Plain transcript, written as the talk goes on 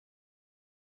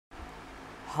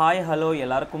Hi, hello,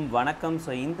 எல்லாருக்கும் வணக்கம்.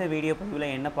 So இந்த வீடியோ பதிவில்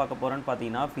என்ன பார்க்க போகிறோன்னு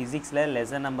பார்த்தீங்கன்னா ஃபிசிக்ஸில்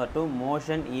lesson number 2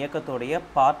 motion இயக்கத்தோடைய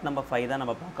part number 5 தான்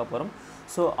நம்ம பார்க்க போகிறோம்.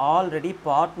 ஸோ ஆல்ரெடி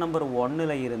பார்ட் நம்பர்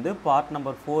 1ல் இருந்து பார்ட்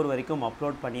நம்பர் 4 வரைக்கும்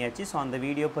அப்லோட் பண்ணியாச்சு. ஸோ அந்த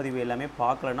வீடியோ பதிவு எல்லாமே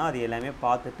பார்க்கலன்னா அது எல்லாமே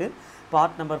பார்த்துட்டு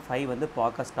பார்ட் நம்பர் 5 வந்து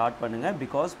பார்க்க ஸ்டார்ட் பண்ணுங்கள்.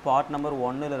 பிகாஸ் பார்ட் நம்பர்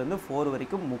 1லேருந்து 4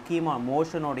 வரைக்கும்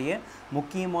மோஷனோடைய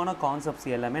முக்கியமான கான்செப்ட்ஸ்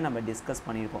எல்லாமே நம்ம டிஸ்கஸ்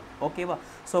பண்ணியிருக்கோம். ஓகேவா?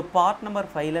 ஸோ பார்ட்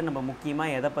நம்பர் 5ல் நம்ம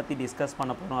முக்கியமாக எதை பற்றி டிஸ்கஸ்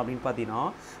பண்ண போகிறோம் அப்படின்னு பார்த்தீங்கன்னா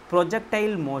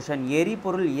ப்ரொஜெக்டைல் மோஷன்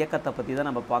எரிபொருள் இயக்கத்தை பற்றி தான்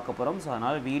நம்ம பார்க்க போகிறோம். ஸோ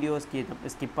அதனால் வீடியோ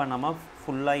ஸ்கிப் பண்ணாமல்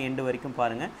ஃபுல்லாக எண்டு வரைக்கும்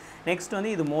பாருங்கள். நெக்ஸ்ட்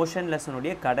வந்து இது மோஷன்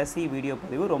லெசனுடைய கடைசி வீடியோ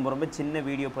பதிவு, ரொம்ப சின்ன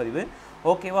வீடியோ பதிவு.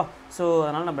 ஓகேவா? ஸோ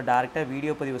அதனால் நம்ம டேரெக்டாக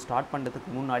வீடியோ பதிவு ஸ்டார்ட்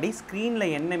பண்ணுறதுக்கு முன்னாடி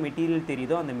ஸ்க்ரீனில் என்ன மெட்டீரியல்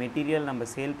தெரியுதோ அந்த மெட்டீரியல் நம்ம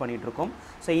சேல் பண்ணிகிட்ருக்கோம்.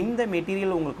 ஸோ இந்த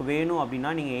மெட்டீரியல் உங்களுக்கு வேணும்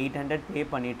அப்படின்னா நீங்கள் 800 பே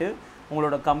பண்ணிவிட்டு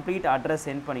உங்களோட கம்ப்ளீட் அட்ரஸ்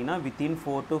சென்ட் பண்ணிங்கன்னா வித்தின்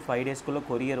 4 to 5 டேஸ்க்குள்ளே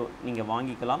கொரியர் நீங்கள்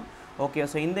வாங்கிக்கலாம். ஓகே,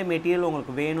 ஸோ இந்த மெட்டீரியல்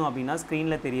உங்களுக்கு வேணும் அப்படின்னா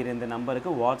ஸ்க்ரீனில் தெரிகிற இந்த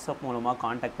நம்பருக்கு வாட்ஸ்அப் மூலமாக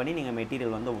காண்டாக்ட் பண்ணி நீங்கள்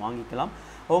மெட்டீரியல் வந்து வாங்கிக்கலாம்.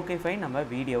 ஓகே ஃபைன், நம்ம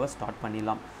வீடியோவை ஸ்டார்ட்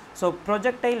பண்ணிடலாம். ஸோ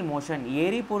ப்ரொஜெக்டைல் மோஷன்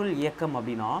எரிபொருள் இயக்கம்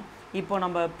அப்படின்னா இப்போ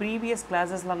நம்ம ப்ரீவியஸ்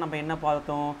கிளாஸஸ்லாம் நம்ம என்ன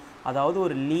பார்த்தோம், அதாவது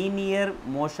ஒரு லீனியர்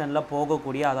மோஷனில்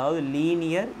போகக்கூடிய, அதாவது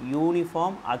லீனியர்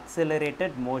யூனிஃபார்ம்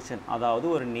அக்சலரேட்டட் மோஷன், அதாவது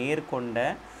ஒரு நேர்கொண்ட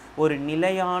ஒரு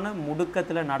நிலையான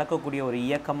முடுக்கத்தில் நடக்கக்கூடிய ஒரு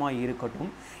இயக்கமாக இருக்கட்டும்,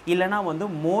 இல்லைனா வந்து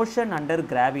மோஷன் அண்டர்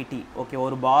கிராவிட்டி. ஓகே,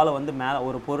 ஒரு பாலை வந்து மேலே,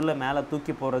 ஒரு பொருளை மேலே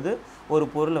தூக்கி போகிறது, ஒரு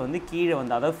பொருளை வந்து கீழே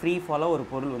வந்து, அதாவது ஃப்ரீ ஃபாலாக ஒரு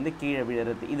பொருள் வந்து கீழே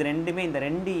விழுறது, இது ரெண்டுமே, இந்த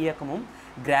ரெண்டு இயக்கமும்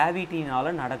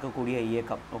கிராவிட்டினால் நடக்கக்கூடிய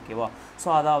இயக்கம். ஓகேவா? ஸோ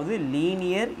அதாவது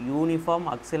லீனியர் யூனிஃபார்ம்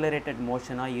அக்சலரேட்டட்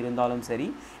மோஷனாக இருந்தாலும் சரி,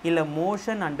 இல்லை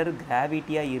மோஷன் அண்டர்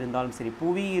கிராவிட்டியாக இருந்தாலும் சரி,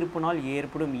 புவி ஈர்ப்பினால்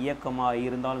ஏற்படும் இயக்கமாக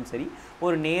இருந்தாலும் சரி,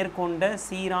 ஒரு நேர்கொண்ட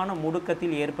சீரான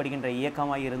முடுக்கத்தில் ஏற்படுகின்ற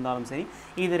இயக்கமாக இருந்தாலும் சரி,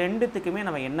 இது ரெண்டுத்துக்குமே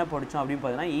நம்ம என்ன படித்தோம் அப்படின்னு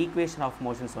பார்த்தீங்கன்னா ஈக்குவேஷன் ஆஃப்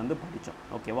மோஷன்ஸ் வந்து படித்தோம்.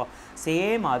 ஓகேவா?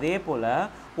 சேம் அதே போல்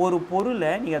ஒரு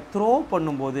பொருளை நீங்கள் த்ரோ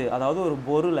பண்ணும்போது, அதாவது ஒரு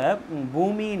பொருளை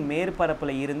பூமியின்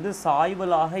மேற்பரப்பில் இருந்து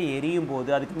சாய்வலாக எரியும் போது,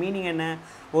 அதுக்கு மீனிங் என்ன,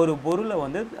 ஒரு பொருளை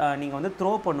வந்து நீங்கள் வந்து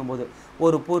த்ரோ பண்ணும்போது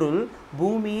ஒரு பொருள்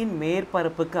பூமியின்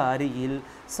மேற்பரப்புக்கு அருகில்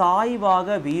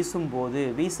சாய்வாக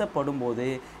வீசப்படும் போது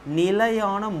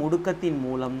நிலையான முடுக்கத்தின்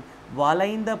மூலம்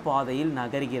வளைந்த பாதையில்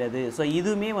நகர்கிறது. ஸோ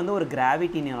இதுவுமே வந்து ஒரு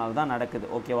கிராவிட்டினால் தான் நடக்குது.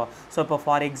 ஓகேவா? ஸோ இப்போ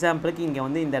ஃபார் எக்ஸாம்பிளுக்கு இங்கே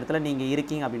வந்து இந்த இடத்துல நீங்கள்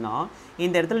இருக்கீங்க அப்படின்னா,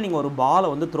 இந்த இடத்துல நீங்கள் ஒரு பாலை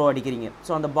வந்து த்ரோ அடிக்கிறீங்க.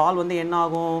 ஸோ அந்த பால் வந்து என்ன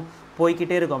ஆகும்,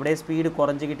 போய்கிட்டே இருக்கும், அப்படியே ஸ்பீடு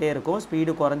குறைஞ்சிக்கிட்டே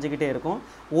இருக்கும்.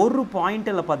 ஒரு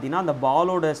பாயிண்ட்டில் பார்த்தீங்கன்னா அந்த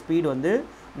பாலோட ஸ்பீடு வந்து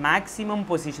மேக்ஸிமம்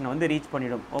பொசிஷனை வந்து ரீச்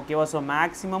பண்ணிடும். ஓகேவா? ஸோ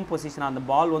மேக்ஸிமம் பொசிஷன், அந்த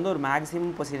பால் வந்து ஒரு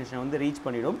மேக்ஸிமம் பொசிஷனை வந்து ரீச்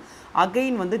பண்ணிடும்.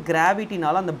 அகைன் வந்து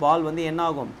கிராவிட்டினால் அந்த பால் வந்து என்ன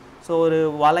ஆகும், ஸோ ஒரு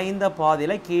வளைந்த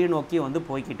பாதையில் கீழ் நோக்கி வந்து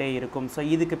போய்கிட்டே இருக்கும். ஸோ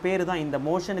இதுக்கு பேர் தான், இந்த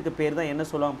மோஷனுக்கு பேர் தான் என்ன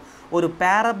சொல்லுவாங்க, ஒரு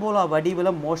பேரபோலா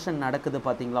வடிவில் மோஷன் நடக்குது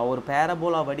பார்த்தீங்களா, ஒரு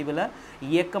பேரபோலா வடிவில்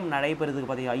இயக்கம் நடைபெறதுக்கு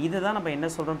பார்த்தீங்களா, இதை தான் நம்ம என்ன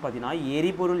சொல்கிறோம்னு பார்த்தீங்கன்னா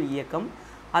எரிபொருள் இயக்கம்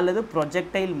அல்லது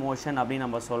ப்ரொஜெக்டைல் மோஷன் அப்படின்னு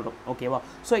நம்ம சொல்கிறோம். ஓகேவா?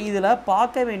 ஸோ இதில்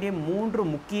பார்க்க வேண்டிய 3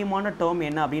 முக்கியமான டேர்ம்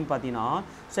என்ன அப்படின்னு பார்த்தீங்கன்னா,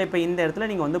 ஸோ இப்போ இந்த இடத்துல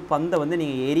நீங்கள் வந்து பந்தை வந்து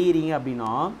நீங்கள் எறிகிறீங்க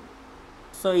அப்படின்னா,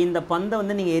 ஸோ இந்த பந்தை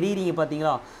வந்து நீங்கள் எறிகிறீங்க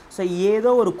பார்த்தீங்களா, ஸோ ஏதோ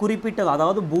ஒரு குறிப்பிட்ட,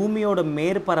 அதாவது பூமியோட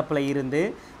மேற்பரப்பில் இருந்து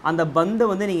அந்த பந்தை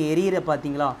வந்து நீங்கள் எறிகிற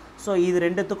பார்த்தீங்களா, ஸோ இது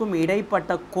ரெண்டுத்துக்கும்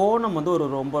இடைப்பட்ட கோணம் வந்து ஒரு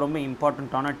ரொம்ப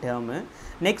இம்பார்ட்டண்ட்டான டேர்மு.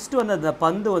 நெக்ஸ்ட் வந்து அந்த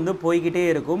பந்து வந்து போய்கிட்டே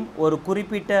இருக்கும், ஒரு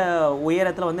குறிப்பிட்ட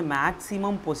உயரத்தில் வந்து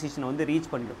மேக்ஸிமம் பொசிஷனை வந்து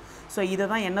ரீச் பண்ணிடும். ஸோ இதை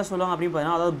தான் என்ன சொல்லுவாங்க அப்படின்னு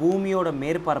பார்த்தீங்கன்னா, அதாவது பூமியோட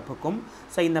மேற்பரப்புக்கும்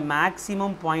ஸோ இந்த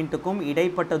மேக்ஸிமம் பாயிண்ட்டுக்கும்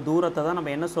இடைப்பட்ட தூரத்தை தான்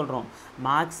நம்ம என்ன சொல்கிறோம்,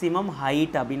 மேக்ஸிமம்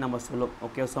ஹைட் அப்படின்னு நம்ம சொல்லுவோம்.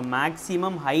 ஓகே, ஸோ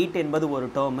மேக்ஸிமம் ஹைட் என்பது ஒரு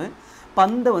டேர்மு.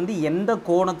 பந்தை வந்து எந்த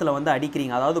கோணத்தில் வந்து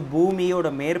அடிக்கிறீங்க, அதாவது பூமியோட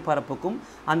மேற்பரப்புக்கும்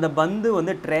அந்த பந்து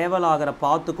வந்து ட்ராவல் ஆகிற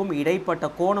பாத்துக்கும் இடைப்பட்ட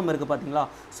கோணம் இருக்குது பார்த்தீங்களா,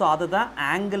 ஸோ அதை தான்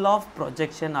ஆங்கிள் ஆஃப்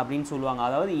ப்ரொஜெக்ஷன் அப்படின்னு சொல்லுவாங்க.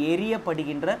 அதாவது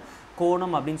எரியப்படுகின்ற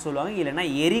கோணம் அப்படின்னு சொல்லுவாங்க, இல்லைன்னா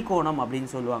எரிகோணம்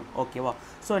அப்படின்னு சொல்லுவாங்க. ஓகேவா?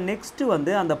 ஸோ நெக்ஸ்ட்டு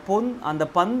வந்து அந்த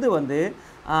பந்து வந்து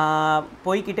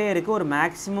போய்கிட்டே இருக்குது, ஒரு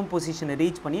மேக்ஸிமம் பொசிஷனை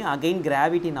ரீச் பண்ணி அகெயின்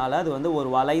கிராவிட்டினால் அது வந்து ஒரு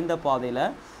வளைந்த பாதையில்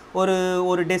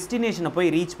ஒரு டெஸ்டினேஷனை போய்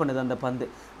ரீச் பண்ணுது அந்த பந்து.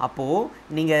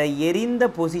 அப்போது நீங்கள் எரிந்த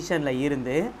பொசிஷனில்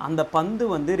இருந்து அந்த பந்து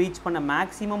வந்து ரீச் பண்ண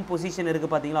மேக்ஸிமம் பொசிஷன்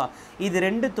இருக்குது பார்த்தீங்களா, இது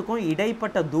ரெண்டுத்துக்கும்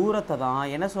இடைப்பட்ட தூரத்தை தான்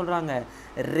என்ன சொல்கிறாங்க,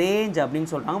 ரேஞ்ச்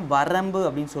அப்படின்னு சொல்கிறாங்க, வரம்பு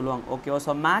அப்படின்னு சொல்லுவாங்க. ஓகேவா?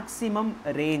 ஸோ மேக்ஸிமம்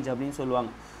ரேஞ்ச் அப்படின்னு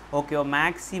சொல்லுவாங்க. ஓகேவா?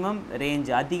 மேக்ஸிமம் ரேஞ்ச்,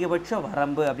 அதிகபட்ச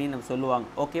வரம்பு அப்படின்னு நம்ம சொல்லுவாங்க.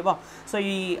 ஓகேவா? ஸோ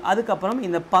அதுக்கப்புறம்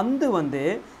இந்த பந்து வந்து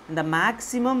இந்த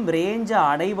மேக்ஸிமம் ரேஞ்சை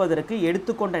அடைவதற்கு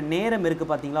எடுத்துக்கொண்ட நேரம் இருக்குது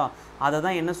பார்த்தீங்களா, அதை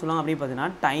தான் என்ன சொல்லுவாங்க அப்படின்னு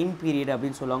பார்த்தீங்கன்னா டைம் பீரியட்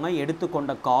அப்படின்னு சொல்லுவாங்க,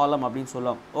 எடுத்துக்கொண்ட காலம் அப்படின்னு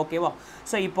சொல்லுவாங்க. ஓகேவா?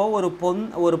 ஸோ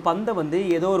இப்போது ஒரு பந்தை வந்து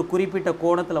ஏதோ ஒரு குறிப்பிட்ட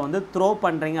கோணத்தில் வந்து த்ரோ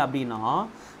பண்ணுறீங்க அப்படின்னா,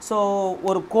 ஸோ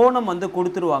ஒரு கோணம் வந்து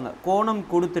கொடுத்துருவாங்க. கோணம்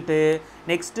கொடுத்துட்டு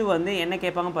நெக்ஸ்ட்டு வந்து என்ன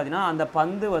கேட்பாங்க பார்த்தீங்கன்னா, அந்த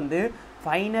பந்து வந்து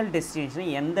ஃபைனல் டெஸ்டினேஷனை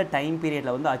எந்த டைம்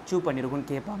பீரியடில் வந்து அச்சீவ்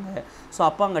பண்ணியிருக்குன்னு கேட்பாங்க. ஸோ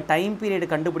அப்போ அங்கே டைம்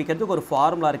பீரியட் கண்டுபிடிக்கிறதுக்கு ஒரு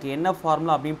ஃபார்முலா இருக்குது. என்ன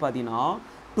ஃபார்முலா அப்படின்னு பார்த்தீங்கன்னா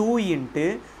 2 இன்ட்டு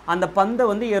அந்த பந்தை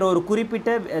வந்து ஒரு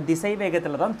குறிப்பிட்ட திசை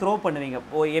வேகத்தில் தான் த்ரோ பண்ணுவீங்க.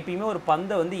 எப்பயுமே ஒரு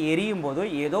பந்தை வந்து எரியும் போது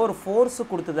ஏதோ ஒரு ஃபோர்ஸு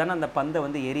கொடுத்து தானே அந்த பந்தை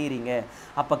வந்து எரியிறீங்க.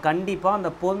 அப்போ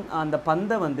கண்டிப்பாக அந்த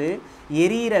பந்தை வந்து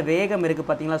எரியிற வேகம் இருக்குது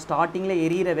பார்த்தீங்களா, ஸ்டார்டிங்கில்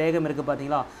எரியிற வேகம் இருக்குது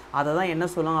பார்த்தீங்களா, அதை தான் என்ன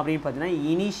சொல்லுவாங்க அப்படின்னு பார்த்தீங்கன்னா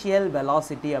இனிஷியல்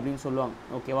வெலாசிட்டி அப்படின்னு சொல்லுவாங்க.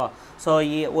 ஓகேவா? ஸோ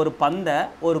ஒரு பந்தை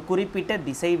ஒரு குறிப்பிட்ட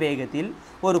திசை வேகத்தில்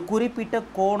ஒரு குறிப்பிட்ட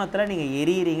கோணத்தில் நீங்கள்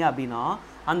எரியிறீங்க அப்படின்னா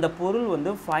அந்த பொருள்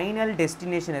வந்து ஃபைனல்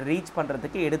டெஸ்டினேஷனை ரீச்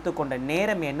பண்ணுறதுக்கு எடுத்துக்கொண்ட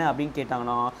நேரம் என்ன அப்படின்னு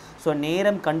கேட்டாங்கன்னா, ஸோ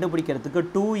நேரம் கண்டுபிடிக்கிறதுக்கு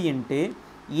 2 into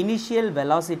initial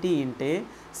velocity into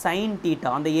sine theta,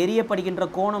 அந்த எரியப்படுகின்ற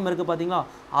கோணம் இருக்குது பார்த்தீங்களா,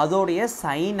 அதோடைய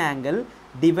sign angle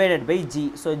divided by G.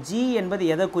 So G என்பது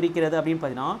எதை குறிக்கிறது அப்படின்னு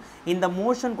பார்த்தீங்கன்னா, இந்த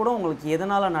மோஷன் கூட உங்களுக்கு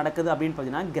எதனால் நடக்குது அப்படின்னு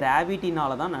பார்த்தீங்கன்னா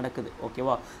கிராவிட்டினால தான் நடக்குது.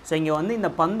 ஓகேவா? ஸோ இங்கே வந்து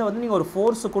இந்த பந்தை வந்து நீங்கள் ஒரு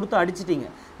ஃபோர்ஸ் கொடுத்து அடிச்சிட்டிங்க.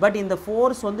 பட் இந்த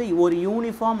ஃபோர்ஸ் வந்து ஒரு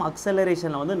யூனிஃபார்ம்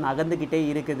அக்சலரேஷனில் வந்து நகர்ந்துக்கிட்டே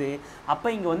இருக்குது. அப்போ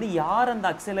இங்கே வந்து யார் அந்த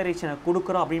அக்சலரேஷனை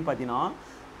கொடுக்குறோம் அப்படின்னு பார்த்தீங்கன்னா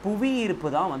புவி ஈர்ப்பு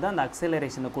தான் வந்து அந்த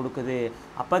அக்சலரேஷனை கொடுக்குது.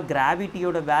 அப்போ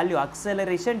கிராவிட்டியோட value,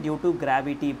 acceleration due to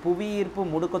gravity, புவி ஈர்ப்பு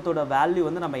முடுக்கத்தோட வேல்யூ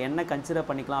வந்து நம்ம என்ன கன்சிடர்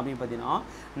பண்ணிக்கலாம் அப்படின்னு பார்த்தீங்கன்னா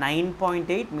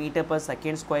 9.8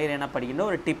 மீட்டர்/செகண்ட் ஸ்கொயர் எனப்படுகின்ற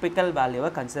ஒரு டிப்பிக்கல் வேல்யூவை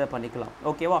கன்சிடர் பண்ணிக்கலாம்.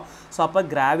 ஓகேவா? ஸோ அப்போ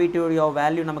கிராவிட்டியோட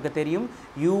வேல்யூ நமக்கு தெரியும்,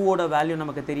 யூவோட வேல்யூ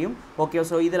நமக்கு தெரியும். ஓகே,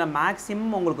 ஸோ இதில்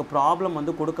மேக்ஸிமம் உங்களுக்கு ப்ராப்ளம்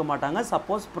வந்து கொடுக்க மாட்டாங்க.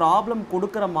 சப்போஸ் ப்ராப்ளம்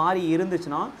கொடுக்குற மாதிரி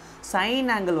இருந்துச்சுன்னா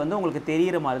சைன் ஆங்கிள் வந்து உங்களுக்கு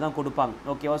தெரிகிற மாதிரி தான் கொடுப்பாங்க.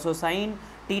 ஓகேவா? ஸோ சைன்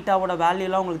தீட்டாவோட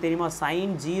வேல்யூலாம் உங்களுக்கு தெரியுமா?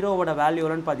 சைன் ஜீரோவோட வேல்யூ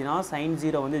எவ்வளோன்னு பார்த்தீங்கன்னா சைன்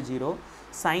ஜீரோ வந்து 0,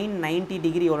 சைன் 90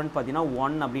 டிகிரி எவ்வளோன்னு பார்த்தீங்கன்னா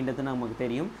 1 அப்படின்றது நமக்கு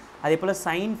தெரியும். அதே போல்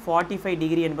சைன் 45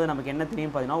 டிகிரி என்பது நமக்கு என்ன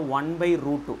தெரியும் பார்த்தீங்கன்னா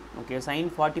 1/√2. ஓகே, சைன்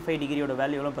 45 டிகிரியோட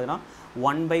வேல்யூ எவ்வளோ பார்த்தீங்கன்னா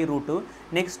 1/√2.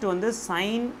 நெக்ஸ்ட் வந்து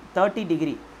சைன் 30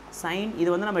 டிகிரி, சைன் இது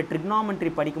வந்து நம்ம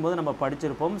ட்ரிக்னாமெட்ரி படிக்கும்போது நம்ம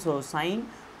படிச்சிருப்போம். ஸோ சைன்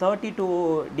 32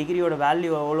 டிகிரியோட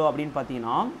வேல்யூ எவ்வளோ அப்படின்னு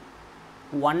பார்த்தீங்கன்னா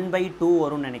 1/2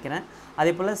 வரும்னு நினைக்கிறேன்.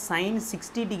 அதே போல் சைன்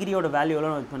 60 டிகிரியோட வேல்யூ எவ்வளோ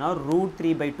பார்த்தீங்கன்னா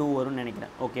 √3/2 வரும்னு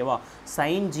நினைக்கிறேன். ஓகேவா?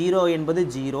 சைன் 0 என்பது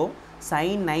 0,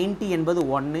 சைன் 90 என்பது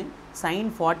 1, சைன்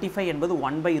 45 என்பது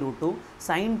 1/√2,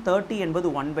 சைன் 30 என்பது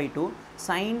 1/2,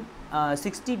 சைன்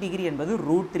 60 டிகிரி என்பது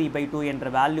 √3/2 என்ற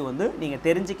வேல்யூ வந்து நீங்கள்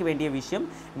தெரிஞ்சிக்க வேண்டிய விஷயம்.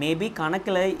 மேபி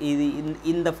கணக்கில் இது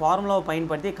இந்த ஃபார்முலாவை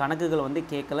பயன்படுத்தி கணக்குகள் வந்து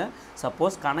கேட்கல.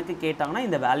 சப்போஸ் கணக்கு கேட்டாங்கன்னா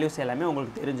இந்த வேல்யூஸ் எல்லாமே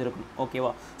உங்களுக்கு தெரிஞ்சிருக்கும்.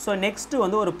 ஓகேவா? ஸோ நெக்ஸ்ட்டு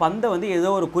வந்து ஒரு பந்தை வந்து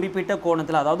ஏதோ ஒரு குறிப்பிட்ட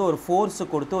கோணத்தில், அதாவது ஒரு ஃபோர்ஸு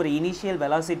கொடுத்து ஒரு இனிஷியல்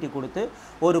வெலாசிட்டி கொடுத்து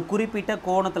ஒரு குறிப்பிட்ட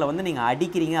கோணத்தில் வந்து நீங்கள்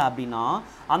அடிக்கிறீங்க அப்படின்னா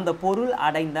அந்த பொருள்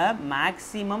அடைந்த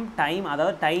மேக்ஸிமம் டைம்,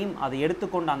 அதாவது டைம் அதை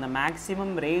எடுத்துக்கொண்ட அந்த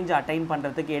மேக்ஸிமம் ரேஞ்ச் அட்டைன்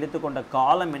பண்ணுறதுக்கு எடுத்துக்கொண்ட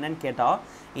காலம் என்னன்னு கேட்டால்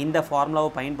இந்த ஃபார்முலாவை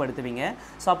பயன்படுத்துவீங்க.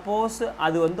 சப்போஸ்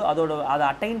அது வந்து அதை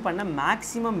அட்டைன் பண்ண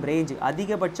மேக்ஸிமம் ரேஞ்ச்,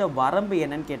 அதிகபட்ச வரம்பு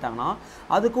என்னன்னு கேட்டாங்கன்னா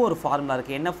அதுக்கும் ஒரு ஃபார்முலா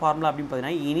இருக்குது. என்ன ஃபார்முலா அப்படின்னு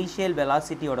பார்த்தீங்கன்னா இனிஷியல்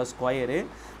வெலாசிட்டியோட ஸ்கொயரு,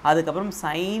 அதுக்கப்புறம்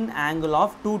சைன் ஆங்கிள்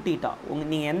ஆஃப் 2θ.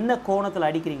 நீங்கள் எந்த கோணத்தில்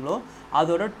அடிக்கிறீங்களோ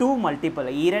அதோட 2 மல்டிபிள்,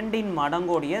 2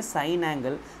 மடங்கோடைய சைன்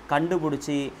ஆங்கிள்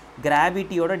கண்டுபிடிச்சி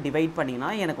கிராவிட்டியோட டிவைட் பண்ணிங்கன்னா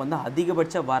எனக்கு வந்து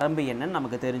அதிகபட்ச வரம்பு என்னன்னு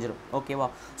நமக்கு தெரிஞ்சிடும். ஓகேவா?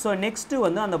 ஸோ நெக்ஸ்ட்டு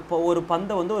வந்து அந்த ஒரு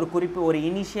பந்தை வந்து ஒரு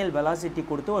இனிஷியல் வெலாசிட்டி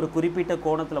கொடுத்து ஒரு குறிப்பிட்ட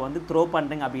கோணத்தில் வந்து த்ரோ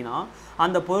பண்ணுறீங்க அப்படின்னா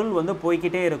அந்த பொருள் வந்து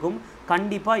போய்கிட்டே இருக்கும்.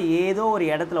 கண்டிப்பாக ஏதோ ஒரு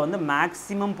இடத்துல வந்து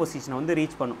மேக்ஸிமம் பொசிஷனை வந்து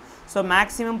ரீச் பண்ணும். ஸோ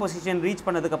மேக்ஸிமம் பொசிஷன் ரீச்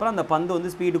பண்ணதுக்கப்புறம் அந்த பந்து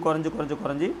வந்து ஸ்பீடு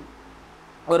குறைஞ்சி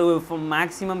ஒரு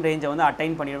மேக்ஸிமம் ரேஞ்சை வந்து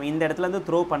அட்டைன் பண்ணிடும். இந்த இடத்துல இருந்து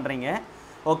த்ரோ பண்ணுறீங்க.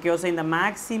 ஓகே, ஸோ இந்த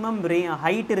மேக்ஸிமம்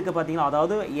ஹைட் இருக்குது பார்த்தீங்களா,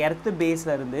 அதாவது எர்த்து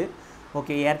பேஸில் இருந்து,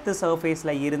 ஓகே, எர்த்து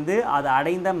சர்ஃபேஸில் இருந்து அது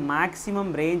அடைந்த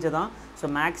மேக்ஸிமம் ரேஞ்சை தான், ஸோ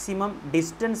மேக்ஸிமம்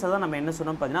டிஸ்டன்ஸை தான் நம்ம என்ன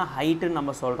சொன்னோம் பார்த்தீங்கன்னா ஹைட்டுன்னு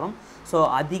நம்ம சொல்கிறோம். ஸோ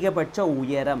அதிகபட்ச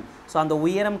உயரம். ஸோ அந்த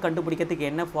உயரம்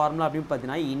கண்டுபிடிக்கிறதுக்கு என்ன ஃபார்முலா அப்படின்னு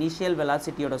பார்த்தீங்கன்னா இனிஷியல்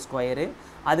வெலாசிட்டியோட ஸ்கொயரு,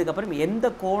 அதுக்கப்புறம் எந்த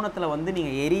கோணத்தில் வந்து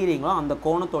நீங்கள் எரியிறீங்களோ அந்த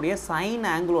கோணத்தோடைய sign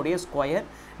ஆங்கிளோடைய square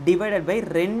divided by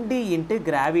 2 into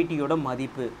கிராவிட்டியோட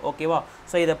மதிப்பு. ஓகேவா?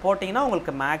 ஸோ இதை போட்டிங்கன்னா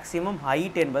உங்களுக்கு மேக்ஸிமம்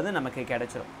ஹைட் என்பது நமக்கு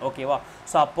கிடைச்சிடும். ஓகேவா?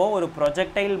 ஸோ அப்போது ஒரு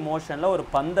ப்ரொஜெக்டைல் மோஷனில் ஒரு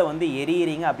பந்தை வந்து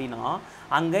எரியிறீங்க அப்படின்னா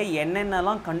அங்கே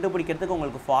என்னென்னலாம் கண்டுபிடிக்கிறதுக்கு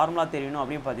உங்களுக்கு ஃபார்முலா தெரியணும்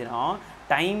அப்படின்னு பார்த்தீங்கன்னா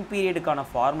டைம் பீரியடுக்கான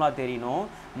ஃபார்முலா தெரியணும்,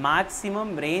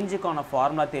 மேக்ஸிமம் ரேஞ்சுக்கான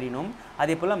ஃபார்முலா தெரியணும்,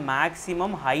 அதே போல்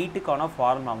மேக்ஸிமம் ஹைட்டுக்கான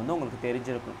ஃபார்முலா வந்து உங்களுக்கு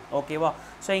தெரிஞ்சிருக்கும். ஓகேவா?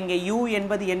 ஸோ இங்கே u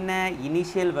என்பது என்ன?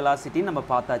 இனிஷியல் வெலாசிட்டி நம்ம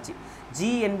பார்த்தாச்சு. g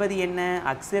என்பது என்ன?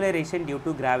 அக்சிலரேஷன் டியூ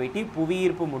டு கிராவிட்டி,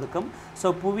 புவியீர்ப்பு முடுக்கம். ஸோ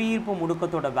புவியீர்ப்பு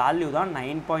முடுக்கத்தோட வேல்யூ தான்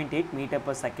 9.8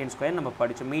 மீட்டர்/செகண்ட் நம்ம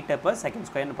படித்தோம்,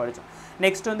 மீட்டர்/செகண்ட் படித்தோம்.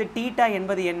 நெக்ஸ்ட் வந்து தீட்டா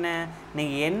என்பது என்ன?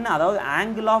 நீங்கள் என்ன, அதாவது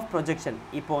ஆங்கிள் ஆஃப் ப்ரொஜெக்ஷன்.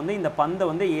 இப்போ வந்து இந்த பந்தை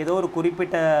வந்து ஏதோ ஒரு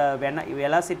குறிப்பிட்ட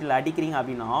வெலாசிட்டியில் அடிக்கிறீங்க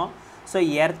அப்படின்னா ஸோ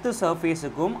எர்த்து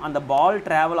சர்ஃபேஸுக்கும் அந்த பால்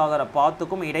ட்ராவல் ஆகிற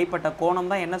பாத்துக்கும் இடைப்பட்ட கோணம்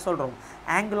தான் என்ன சொல்கிறோம்,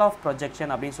 ஆங்கிள் ஆஃப்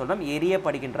ப்ரொஜெக்ஷன் அப்படின்னு சொல்கிறோம்,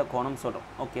 எரியப்படுகின்ற கோணம் சொல்கிறோம்.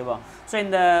 ஓகேவா? ஸோ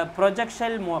இந்த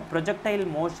ப்ரொஜெக்டைல்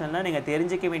மோஷனில் நீங்கள்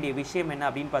தெரிஞ்சிக்க வேண்டிய விஷயம் என்ன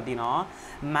அப்படின்னு பார்த்தீங்கன்னா,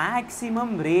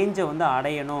 மேக்ஸிமம் ரேஞ்சை வந்து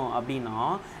அடையணும் அப்படின்னா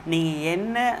நீங்கள்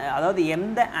என்ன, அதாவது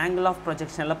எந்த ஆங்கிள் ஆஃப்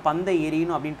ப்ரொஜெக்ஷனில் பந்தை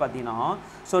எரியணும் அப்படின்னு பார்த்தீங்கன்னா,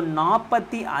 ஸோ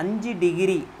 45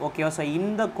 டிகிரி. ஓகேவா? ஸோ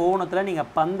இந்த கோணத்தில்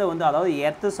நீங்கள் பந்தை வந்து, அதாவது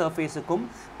எர்த்து சர்ஃபேஸுக்கும்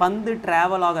பந்து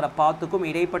ட்ராவல் ஆகிற பாத்துக்கும்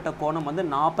இடைப்பட்ட கோணம் வந்து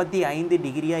 45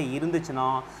 டிகிரியாக இருந்துச்சுன்னா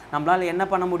நம்மளால் என்ன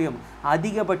பண்ண முடியும்,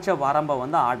 அதிகபட்ச வரம்பை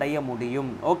வந்து அடைய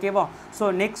முடியும். ஓகேவா? ஸோ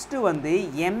நெக்ஸ்ட்டு வந்து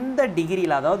எந்த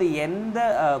டிகிரியில், அதாவது எந்த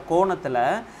கோணத்தில்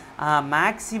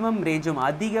மேக்ஸிமம் ரேஞ்சும்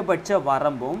அதிகபட்ச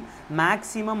வரம்பும்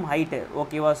மேக்ஸிமம் ஹைட்டு,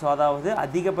 ஓகேவா, ஸோ அதாவது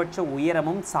அதிகபட்ச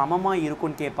உயரமும் சமமாக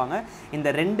இருக்கும்னு கேட்பாங்க. இந்த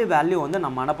ரெண்டு வேல்யூ வந்து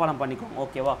நம்ம மனப்பாடம் பண்ணிக்கோம்.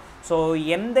 ஓகேவா? ஸோ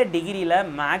எந்த டிகிரியில்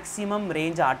மேக்ஸிமம்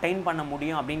ரேஞ்சை அட்டைன் பண்ண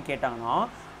முடியும் அப்படின்னு கேட்டாங்கன்னா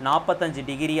 45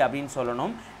 டிகிரி அப்படின்னு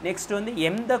சொல்லணும். நெக்ஸ்ட் வந்து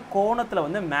எந்த கோணத்தில்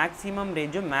வந்து மேக்ஸிமம்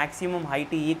ரேஞ்சும் மேக்ஸிமம்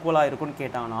ஹைட்டு ஈக்குவலாக இருக்குன்னு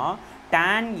கேட்டாங்கன்னா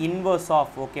tan இன்வர்ஸ்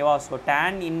ஆஃப், ஓகேவா, so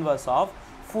tan inverse of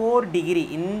 4 degree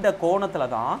இந்த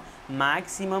கோணத்தில் தான்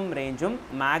மேக்ஸிமம் ரேஞ்சும்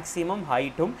மேக்ஸிமம்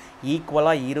ஹைட்டும்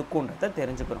ஈக்குவலாக இருக்குன்றதை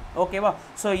தெரிஞ்சுக்கணும். ஓகேவா?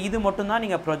 ஸோ இது மட்டும்தான்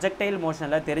நீங்கள் ப்ரொஜெக்டைல்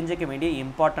மோஷனில் தெரிஞ்சிக்க வேண்டிய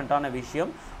இம்பார்ட்டண்ட்டான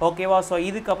விஷயம். ஓகேவா? ஸோ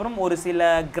இதுக்கப்புறம் ஒரு சில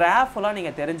கிராஃபெலாம்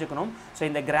நீங்கள் தெரிஞ்சுக்கணும். ஸோ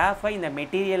இந்த கிராஃபை இந்த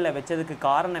மெட்டீரியலில் வச்சதுக்கு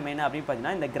காரணம் என்ன அப்படின்னு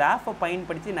பார்த்தீங்கன்னா, இந்த கிராஃபை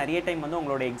பயன்படுத்தி நிறைய டைம் வந்து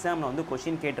உங்களோட எக்ஸாமில் வந்து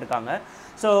கொஷின் கேட்டிருக்காங்க.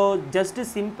 ஸோ ஜஸ்ட்டு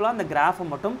சிம்பிளாக இந்த கிராஃபை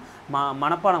மட்டும்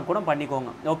மனப்பாடம் கூட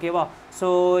பண்ணிக்கோங்க. ஓகேவா? ஸோ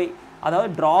அதாவது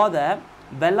draw the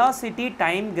velocity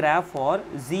time graph for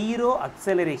 0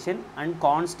 acceleration and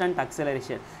constant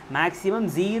acceleration. maximum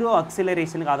 0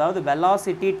 acceleration, அதாவது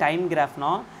velocity time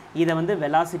graphனா இதை வந்து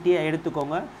velocity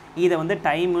எடுத்துக்கோங்க, இதை வந்து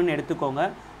டைம்னு எடுத்துக்கோங்க.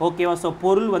 ஓகேவா? ஸோ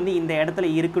பொருள் வந்து இந்த இடத்துல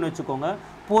இருக்குன்னு வச்சுக்கோங்க.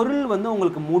 பொருள் வந்து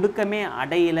உங்களுக்கு முடுக்கமே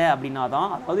அடையலை அப்படின்னா தான்,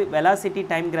 அதாவது velocity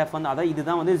time graph வந்து, அதாவது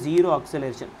இதுதான் வந்து 0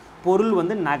 acceleration, பொருள்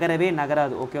வந்து நகரவே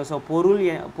நகராது. ஓகே? ஸோ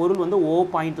பொருள் வந்து ஓ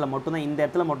பாயிண்டில் மட்டும்தான், இந்த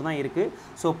இடத்துல மட்டும்தான் இருக்குது.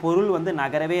 ஸோ பொருள் வந்து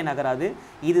நகரவே நகராது.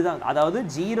 இதுதான், அதாவது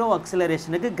 0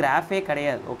 அக்சலரேஷனுக்கு கிராஃபே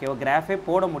கிடையாது. ஓகேவா? கிராஃபே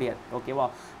போட முடியாது. ஓகேவா?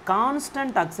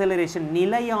 கான்ஸ்டன்ட் அக்சலரேஷன்,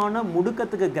 நிலையான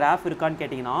முடுக்கத்துக்கு கிராஃப் இருக்கான்னு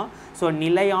கேட்டிங்கன்னா, ஸோ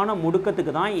நிலையான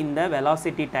முடுக்கத்துக்கு தான் இந்த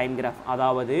வெலாசிட்டி டைம் கிராஃப்.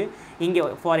 அதாவது இங்கே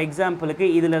ஃபார் எக்ஸாம்பிளுக்கு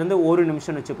இதிலேருந்து 1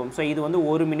 நிமிஷம் வச்சுப்போம். ஸோ இது வந்து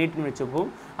 1 மினிட்னு வச்சுப்போம்.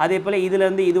 அதே போல்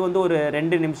இதிலேருந்து இது வந்து ஒரு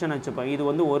 2 நிமிஷம்னு வச்சுப்போம். இது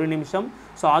வந்து 1 நிமிஷம்.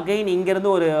 ஸோ அகைன்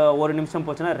இங்கேருந்து ஒரு நிமிஷம்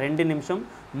போச்சுன்னா 2 நிமிஷம்,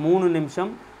 3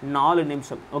 நிமிஷம், 4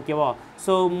 நிமிஷம். ஓகேவா?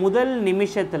 ஸோ முதல்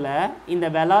நிமிஷத்தில் இந்த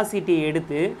வெலாசிட்டி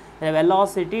எடுத்து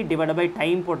வெலாசிட்டி டிவைட் பை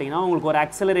டைம் போட்டிங்கன்னா உங்களுக்கு ஒரு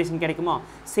அக்சலரேஷன் கிடைக்குமா?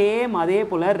 சேம் அதே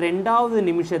போல் ரெண்டாவது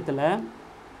நிமிஷத்தில்,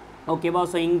 ஓகேவா,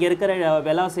 ஸோ இங்கே இருக்கிற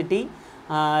வெலாசிட்டி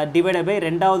டிவைட் பை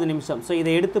ரெண்டாவது நிமிஷம். ஸோ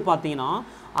இதை எடுத்து பார்த்தீங்கன்னா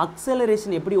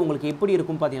அக்சலரேஷன் உங்களுக்கு எப்படி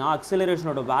இருக்கும் பார்த்தீங்கன்னா,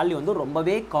 அக்சலரேஷனோட வேல்யூ வந்து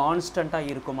ரொம்பவே கான்ஸ்டண்ட்டாக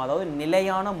இருக்கும், அதாவது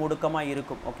நிலையான முடுக்கமாக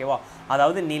இருக்கும். ஓகேவா?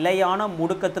 அதாவது நிலையான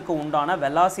முடுக்கத்துக்கு உண்டான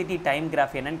வெலாசிட்டி டைம்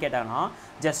கிராஃப் என்னன்னு கேட்டாங்கன்னா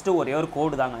ஜஸ்ட்டு ஒரே ஒரு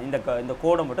கோடு தாங்க. இந்த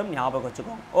கோடை மட்டும் ஞாபகம்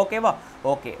வச்சுக்கோங்க. ஓகேவா?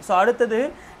 ஓகே. ஸோ அடுத்தது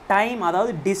டைம்,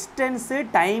 அதாவது distance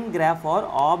time graph R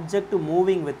object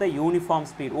moving with a uniform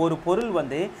speed. ஒரு பொருள்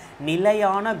வந்து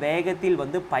நிலையான வேகத்தில்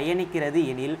வந்து பயணிக்கிறது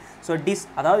எனில், ஸோ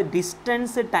அதாவது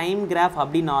டிஸ்டன்ஸு டைம் கிராஃப்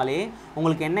அப்படின்னாலே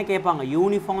உங்களுக்கு என்ன கேட்பாங்க,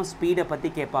 யூனிஃபார்ம் ஸ்பீடை பற்றி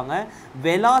கேட்பாங்க.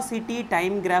 வெலாசிட்டி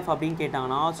டைம் கிராஃப் அப்படின்னு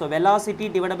கேட்டாங்கன்னா, so velocity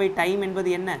divide by time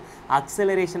என்பது என்ன,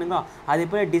 அக்சலரேஷனுங்களா. அதே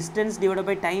போல் டிஸ்டன்ஸ் டிவைட்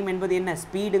பை டைம் என்பது என்ன,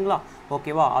 ஸ்பீடுங்களா.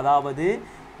 ஓகேவா? அதாவது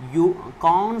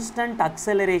கான்ஸ்டன்ட்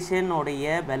அக்சலரேஷனுடைய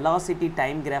வெலாசிட்டி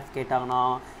டைம் கிராஃப் கேட்டாங்கன்னா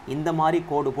இந்த மாதிரி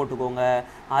கோடு போட்டுக்கோங்க.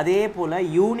 அதே போல்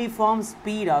யூனிஃபார்ம்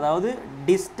ஸ்பீட், அதாவது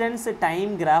distance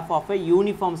time graph of a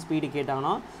uniform speed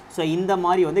கேட்டாங்கன்னா ஸோ இந்த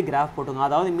மாதிரி வந்து கிராஃப் போட்டுங்க.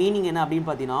 அதாவது மீனிங் என்ன அப்படின்னு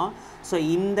பார்த்தீங்கன்னா, ஸோ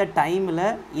இந்த டைமில்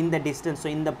இந்த டிஸ்டன்ஸ், ஸோ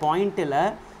இந்த பாயிண்ட்டில்,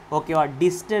 ஓகேவா,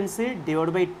 டிஸ்டன்ஸு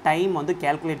டிவைட் பை டைம் வந்து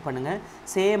கேல்குலேட் பண்ணுங்கள்.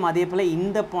 சேம் அதே போல்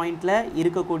இந்த பாயிண்டில்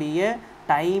இருக்கக்கூடிய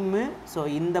டைமு, ஸோ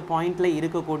இந்த பாயிண்டில்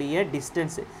இருக்கக்கூடிய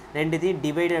டிஸ்டன்ஸு ரெண்டுத்தையும்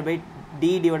divided by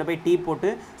divide by D போட்டு,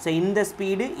 ஸோ இந்த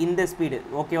ஸ்பீடு,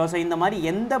 ஓகேவா. ஸோ இந்த மாதிரி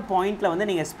எந்த பாயிண்டில் வந்து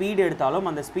நீங்கள் ஸ்பீடு எடுத்தாலும்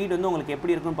அந்த ஸ்பீடு வந்து உங்களுக்கு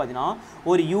எப்படி இருக்குன்னு பார்த்தீங்கன்னா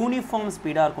ஒரு யூனிஃபார்ம்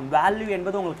ஸ்பீடாக இருக்கும். வேல்யூ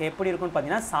என்பது உங்களுக்கு எப்படி இருக்குன்னு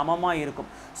பார்த்தீங்கன்னா சமமாக இருக்கும்.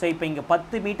 ஸோ இப்போ இங்கே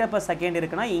 10 மீட்டர் பர் செகண்ட்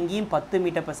இருக்குன்னா இங்கேயும் 10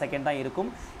 மீட்டர் பர் செகண்ட் தான் இருக்கும்,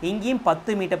 இங்கேயும்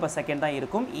 10 மீட்டர் பர் செகண்ட் தான்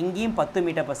இருக்கும், இங்கேயும் 10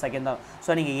 மீட்டர் பர் செகண்ட் தான்.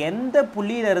 ஸோ நீங்கள் எந்த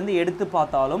புள்ளியிலேருந்து எடுத்து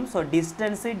பார்த்தாலும் so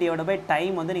distance divide by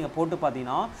time வந்து நீங்கள் போட்டு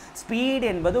பார்த்தீங்கன்னா ஸ்பீடு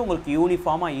என்பது உங்களுக்கு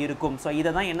யூனிஃபார்மாக இருக்கும். ஸோ இதை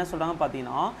தான் என்ன சொல்கிறாங்க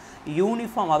பார்த்தீங்கன்னா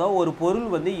யூனிஃபார்ம், அதாவது ஒரு பொருள்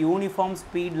வந்து யூனிஃபார்ம்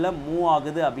ஸ்பீடில் மூவ்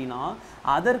ஆகுது அப்படின்னா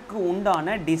அதற்கு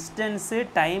உண்டான டிஸ்டன்ஸு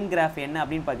டைம் கிராஃப் என்ன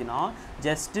அப்படின்னு பார்த்தீங்கன்னா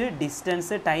ஜஸ்ட்டு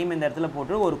டிஸ்டன்ஸு டைம் இந்த இடத்துல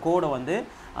போட்டு ஒரு கோடை வந்து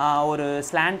ஒரு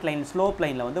ஸ்லாண்ட் லைன் ஸ்லோப்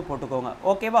லைனில் வந்து போட்டுக்கோங்க.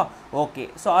 ஓகேவா? ஓகே.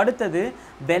 ஸோ அடுத்தது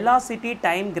velocity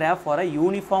time graph for a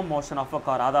uniform motion of a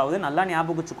car. அதாவது நல்லா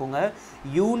ஞாபகம் வச்சுக்கோங்க,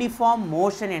 யூனிஃபார்ம்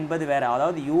மோஷன் என்பது வேறு,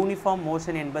 அதாவது யூனிஃபார்ம்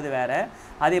மோஷன் என்பது வேறு,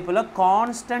 அதே போல்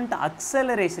கான்ஸ்டன்ட்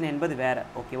அக்சலரேஷன் என்பது வேறு.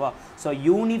 ஓகேவா? ஸோ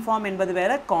யூனிஃபார்ம் என்பது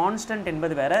வேறு, கான்ஸ்டன்ட்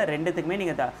என்பது வேறு. ரெண்டுத்துக்குமே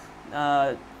நீங்கள்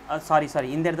சாரி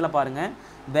இந்த இடத்துல பாருங்கள்,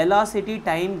 velocity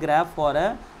time graph for a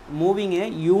moving A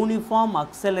uniform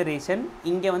acceleration.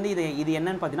 இங்கே வந்து இது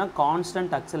என்னன்னு பார்த்தீங்கன்னா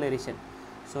கான்ஸ்டன்ட் அக்சலரேஷன்.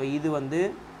 ஸோ இது வந்து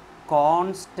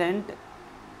கான்ஸ்டன்ட்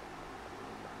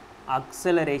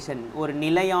அக்சலரேஷன், ஒரு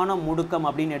நிலையான முடுக்கம்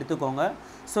அப்படின்னு எடுத்துக்கோங்க.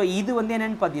 ஸோ இது வந்து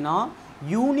என்னென்னு பார்த்தீங்கன்னா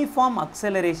யூனிஃபார்ம்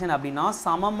அக்சலரேஷன் அப்படின்னா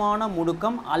சமமான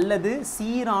முடுக்கம் அல்லது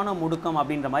சீரான முடுக்கம்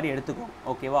அப்படின்ற மாதிரி எடுத்துக்கோங்க.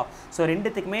 ஓகேவா? ஸோ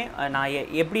ரெண்டுத்துக்குமே நான்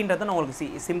எப்படின்றத நான்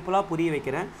உங்களுக்கு சிம்பிளாக புரிய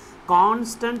வைக்கிறேன்.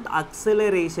 கான்ஸ்டன்ட்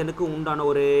அக்சலரேஷனுக்கு உண்டான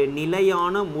ஒரு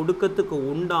நிலையான முடுக்கத்துக்கு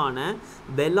உண்டான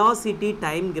வெலாசிட்டி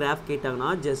டைம் கிராஃப் கேட்டாங்கன்னா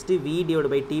ஜஸ்ட்டு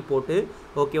v/t போட்டு,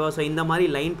 ஓகேவா? ஸோ இந்த மாதிரி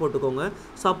லைன் போட்டுக்கோங்க.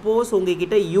 சப்போஸ்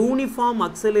உங்ககிட்ட யூனிஃபார்ம்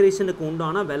அக்சலரேஷனுக்கு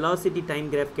உண்டான வெலாசிட்டி டைம்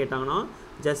கிராஃப் கேட்டாங்கன்னா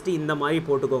ஜஸ்ட்டு இந்த மாதிரி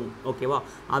போட்டுக்கோங்க. ஓகேவா?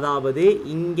 அதாவது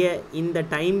இங்கே இந்த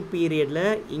டைம் பீரியடில்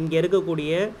இங்கே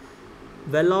இருக்கக்கூடிய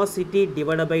வெலாசிட்டி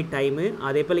டிவைட் பை டைமு,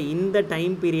 அதே போல் இந்த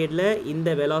டைம் பீரியடில் இந்த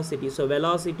velocity, so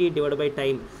velocity divide by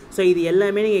time. So இது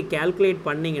எல்லாமே நீங்கள் கேல்குலேட்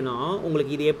பண்ணிங்கன்னா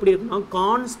உங்களுக்கு இது எப்படி இருக்குன்னா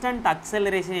கான்ஸ்டன்ட்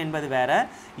அக்சலரேஷன் என்பது வேறு,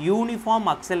 யூனிஃபார்ம்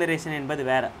அக்சலரேஷன் என்பது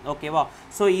வேறு. ஓகேவா?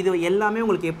 ஸோ இது எல்லாமே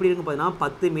உங்களுக்கு எப்படி இருக்குன்னு பார்த்தீங்கன்னா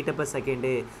 10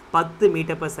 மீட்டர்/செகண்டு, 10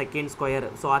 மீட்டர்/செகண்ட் ஸ்கொயர்.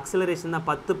 ஸோ அக்சலரேஷன் தான்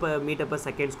 10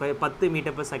 மீட்டர்/செகண்ட் ஸ்கொயர், 10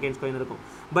 மீட்டர்/செகண்ட் ஸ்கொயர் இருக்கும்.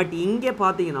 பட் இங்கே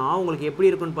பார்த்தீங்கன்னா உங்களுக்கு எப்படி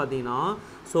இருக்குன்னு பார்த்தீங்கன்னா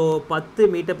ஸோ 10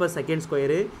 மீட்டர்/செகண்ட்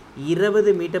ஸ்கொயரு,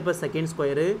 20 மீட்டர்/செகண்ட்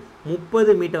ஸ்கொயரு,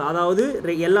 30 மீட்டர், அதாவது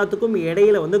எல்லாத்துக்கும்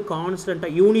இடையில வந்து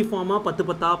கான்ஸ்டண்ட்டாக யூனிஃபார்மாக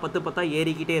 10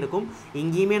 ஏறிக்கிட்டே இருக்கும்.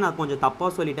 இங்கேயுமே நான் கொஞ்சம்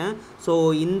தப்பாக சொல்லிட்டேன். ஸோ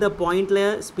இந்த பாயிண்டில்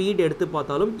ஸ்பீட் எடுத்து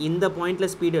பார்த்தாலும், இந்த பாயிண்டில்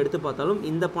ஸ்பீட் எடுத்து பார்த்தாலும்,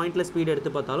 இந்த பாயிண்டில் ஸ்பீட்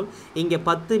எடுத்து பார்த்தாலும் இங்கே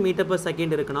 10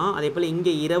 மீட்டர்/செகண்ட் இருக்குன்னா அதே போல்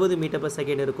இங்கே 20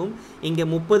 மீட்டர்/செகண்ட் இருக்கும், இங்கே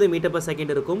 30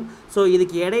 மீட்டர்/செகண்ட் இருக்கும். ஸோ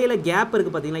இதுக்கு இடையில கேப்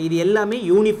இருக்குது பார்த்தீங்களா, இது எல்லாமே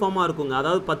யூனிஃபார்மாக இருக்குங்க.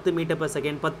 அதாவது 10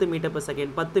 மீட்டர்/செகண்ட், 10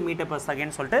 மீட்டர்/செகண்ட், 10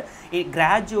 மீட்டர்/செகண்ட் சொல்லிட்டு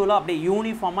கிராஜுவலாக அப்படியே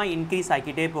யூனிஃபார்மாக இன்க்ரீஸ்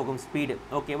ஆகிக்கிட்டே போகும் ஸ்பீடு.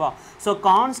 ஓகேவா? ஸோ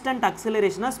கான்ஸ்டன்ட்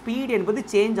அக்சலரேஷனாக ஸ்பீடு என்பது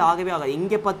சேஞ்ச் ஆகவே ஆகாது.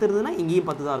 இங்கே 10 இருந்ததுன்னா இங்கேயும்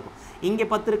 10 தான் இருக்கும், இங்கே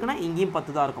 10 இருக்குன்னா இங்கேயும்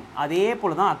 10 தான் இருக்கும். அதே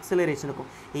போல் தான் அக்சலரேஷனுக்கும்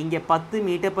இங்கே 10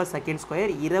 மீட்டர்/செகண்ட்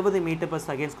ஸ்கொயர், 20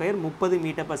 மீட்டர்/செகண்ட் ஸ்கொயர், 30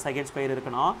 மீட்டர்/செகண்ட் ஸ்கொயர்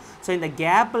இருக்குன்னா ஸோ இந்த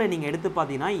கேப்பில் நீங்கள் எடுத்து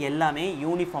பார்த்தீங்கன்னா எல்லாமே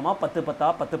யூனிஃபார்மாக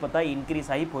 10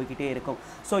 இன்க்ரீஸ் ஆகி போய்கிட்டே இருக்கும்.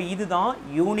 ஸோ இதுதான்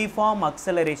யூனிஃபார்ம்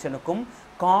அக்சலரேஷனுக்கும்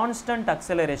கான்ஸ்டன்ட்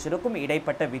அக்சலரேஷனுக்கும்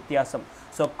இடைப்பட்ட வித்தியாசம்.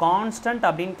 ஸோ கான்ஸ்டன்ட்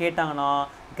அப்படின்னு கேட்டாங்கன்னா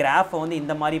கிராஃபை வந்து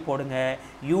இந்த மாதிரி போடுங்க,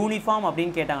 யூனிஃபார்ம்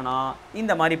அப்படின்னு கேட்டாங்கன்னா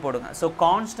இந்த மாதிரி போடுங்க. ஸோ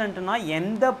கான்ஸ்டன்ட்னா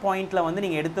எந்த பாயிண்டில் வந்து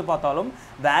நீங்கள் எடுத்து பார்த்தாலும்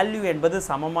வேல்யூ என்பது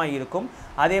சமமாக இருக்கும்.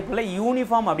 அதே போல்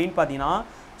யூனிஃபார்ம் அப்படின்னு பார்த்தீங்கன்னா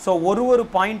ஸோ ஒரு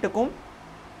பாயிண்ட்டுக்கும்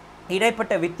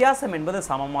இடைப்பட்ட வித்தியாசம் என்பது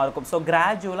சமமாக இருக்கும். ஸோ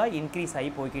கிராஜுவலாக இன்க்ரீஸ் ஆகி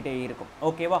போய்கிட்டே இருக்கும்.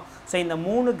 ஓகேவா? ஸோ இந்த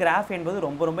 3 கிராஃப் என்பது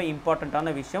ரொம்ப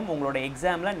இம்பார்ட்டண்ட்டான விஷயம். உங்களோட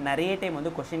எக்ஸாமில் நிறைய டைம்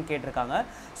வந்து கொஷின் கேட்டிருக்காங்க.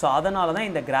 ஸோ அதனால தான்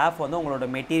இந்த கிராஃப் வந்து உங்களோட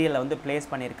மெட்டீரியலில் வந்து ப்ளேஸ்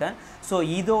பண்ணியிருக்கேன். ஸோ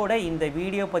இதோட இந்த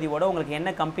வீடியோ பதிவோட உங்களுக்கு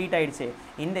என்ன கம்ப்ளீட் ஆகிடுச்சு,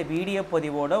 இந்த வீடியோ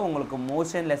பதிவோட உங்களுக்கு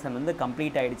மோஷன் லெசன் வந்து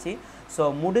கம்ப்ளீட் ஆகிடுச்சு. ஸோ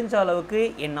முடிஞ்ச அளவுக்கு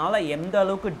என்னால் எந்த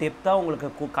அளவுக்கு டெப்த்தாக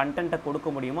உங்களுக்கு கண்டென்ட்டை கொடுக்க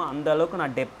முடியுமோ அந்த அளவுக்கு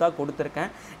நான் டெப்த்தாக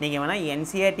கொடுத்துருக்கேன். நீங்கள் வேணால்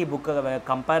NCERT புக்கை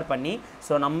கம்பேர் பண்ணி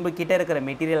ஸோ நம்ம கிட்ட இருக்கிற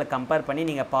மெட்டீரியலை கம்பேர் பண்ணி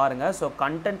நீங்கள் பாருங்கள். ஸோ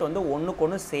கண்டென்ட் வந்து ஒன்றுக்கு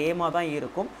ஒன்று சேமாக தான்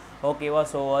இருக்கும். ஓகேவா?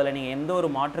 ஸோ அதில் நீங்கள் எந்த ஒரு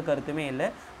மாற்று கருத்துமே இல்லை.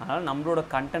 அதனால் நம்மளோட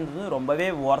கண்டென்ட் வந்து ரொம்பவே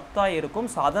ஒர்த்தாக இருக்கும்.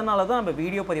 ஸோ அதனால தான் நம்ம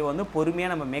வீடியோ பதிவை வந்து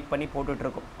பொறுமையாக நம்ம மேக் பண்ணி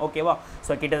போட்டுட்ருக்கோம். ஓகேவா?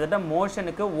 ஸோ கிட்டத்தட்ட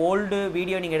மோஷனுக்கு ஓல்டு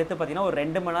வீடியோ நீங்கள் எடுத்து பார்த்தீங்கன்னா ஒரு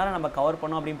 2 மணி நேரம் நம்ம கவர்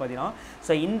பண்ணோம் அப்படின்னு பார்த்தீங்கன்னா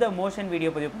ஸோ இந்த மோஷன்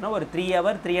வீடியோ பதிவு பண்ணால் ஒரு 3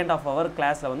 hour 3.5 hour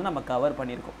கிளாஸில் வந்து நம்ம கவர்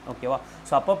பண்ணியிருக்கோம். ஓகேவா?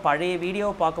 ஸோ அப்போ பழைய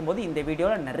வீடியோவை பார்க்கும்போது இந்த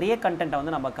வீடியோவில் நிறைய கண்டென்ட்டை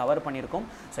வந்து நம்ம கவர் பண்ணியிருக்கோம்.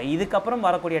 ஸோ இதுக்கப்புறம்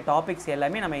வரக்கூடிய டாபிக்ஸ்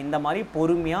எல்லாமே நம்ம இந்த மாதிரி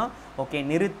பொறுமையாக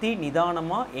நிறுத்தி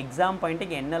நிதானமாக எக்ஸாம்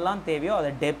பாயிண்ட்டுக்கு என்னெல்லாம் தேவையோ அதை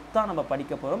டெப்த்தாக நம்ம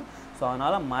படிக்க போகிறோம். ஸோ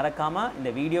அதனால் மறக்காமல் இந்த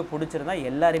வீடியோ பிடிச்சிருந்தா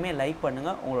எல்லாருமே லைக்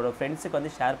பண்ணுங்கள், உங்களோட ஃப்ரெண்ட்ஸுக்கு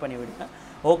வந்து ஷேர் பண்ணி விடுங்க.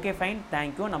 Okay fine,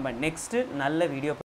 thank you. நம்ம நெக்ஸ்ட்டு நல்ல வீடியோ